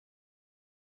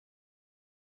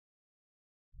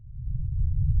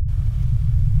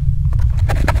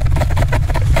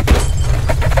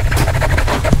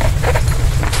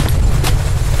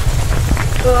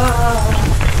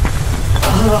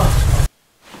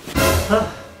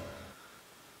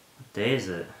day is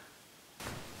it?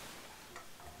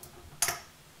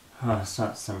 Oh, it's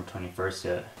not December 21st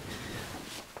yet.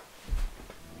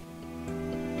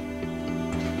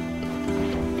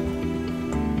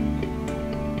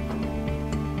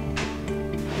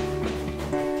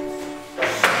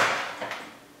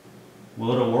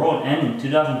 Will the world end in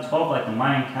 2012 like the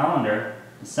Mayan calendar?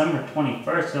 December 21st,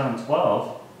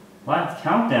 2012? Live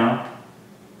countdown?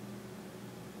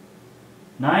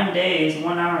 9 days,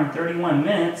 1 hour and 31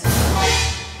 minutes?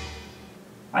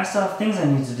 I still have things I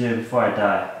need to do before I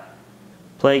die.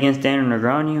 Play against Daniel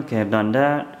Negreanu, okay, I've done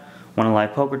that. Won a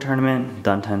live poker tournament,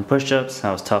 done 10 push-ups,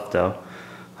 that was tough though.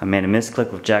 I made a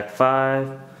misclick with Jack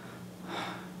 5.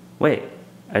 Wait,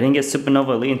 I didn't get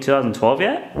Supernova Elite in 2012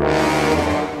 yet?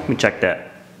 Let me check that.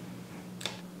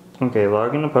 Okay,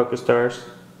 log into PokerStars.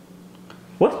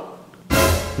 What?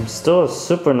 I'm still a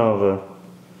Supernova.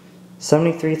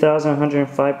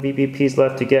 73,105 VPPs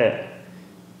left to get.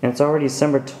 And it's already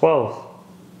December 12th.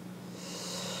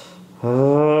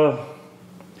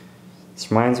 This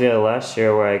reminds me of last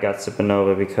year where I got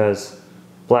Supernova because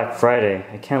Black Friday.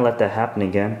 I can't let that happen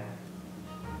again.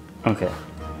 Okay,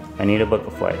 I need to book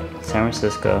a flight. San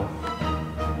Francisco,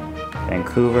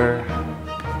 Vancouver.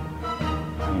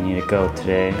 I need to go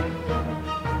today.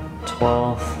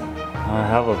 12th. I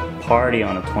have a party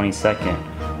on the 22nd.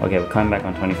 Okay, we're coming back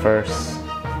on 21st.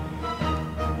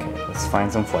 Okay, let's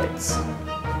find some flights.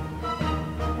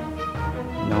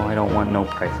 No, I don't want no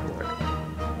price board.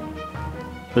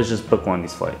 Let's just book one of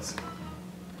these flights.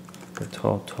 Okay,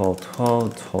 12, 12,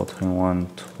 12, 12, 21,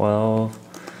 12.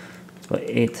 So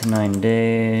 8 to 9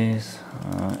 days.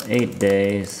 8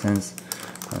 days since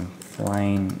I'm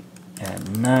flying at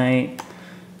night.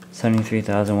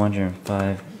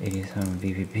 73,105, 87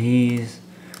 VPPs.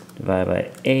 Divided by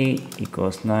 8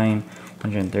 equals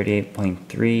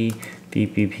 138.3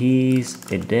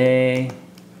 VPPs a day.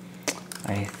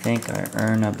 I think I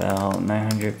earn about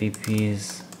 900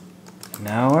 VPPs an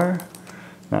hour.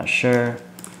 Not sure.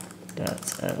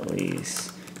 That's at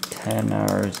least 10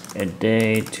 hours a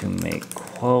day to make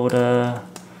quota.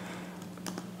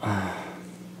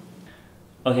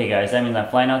 Okay guys, that means I'm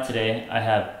flying out today. I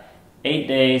have 8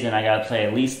 days and I gotta play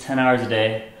at least 10 hours a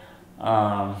day.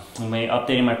 I'm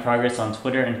updating my progress on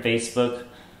Twitter and Facebook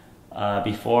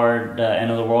before the end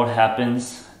of the world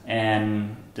happens,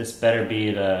 and this better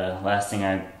be the last thing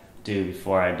I do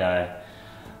before I die.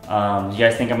 You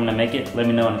guys think I'm gonna make it? Let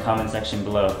me know in the comment section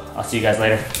below. I'll see you guys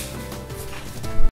later.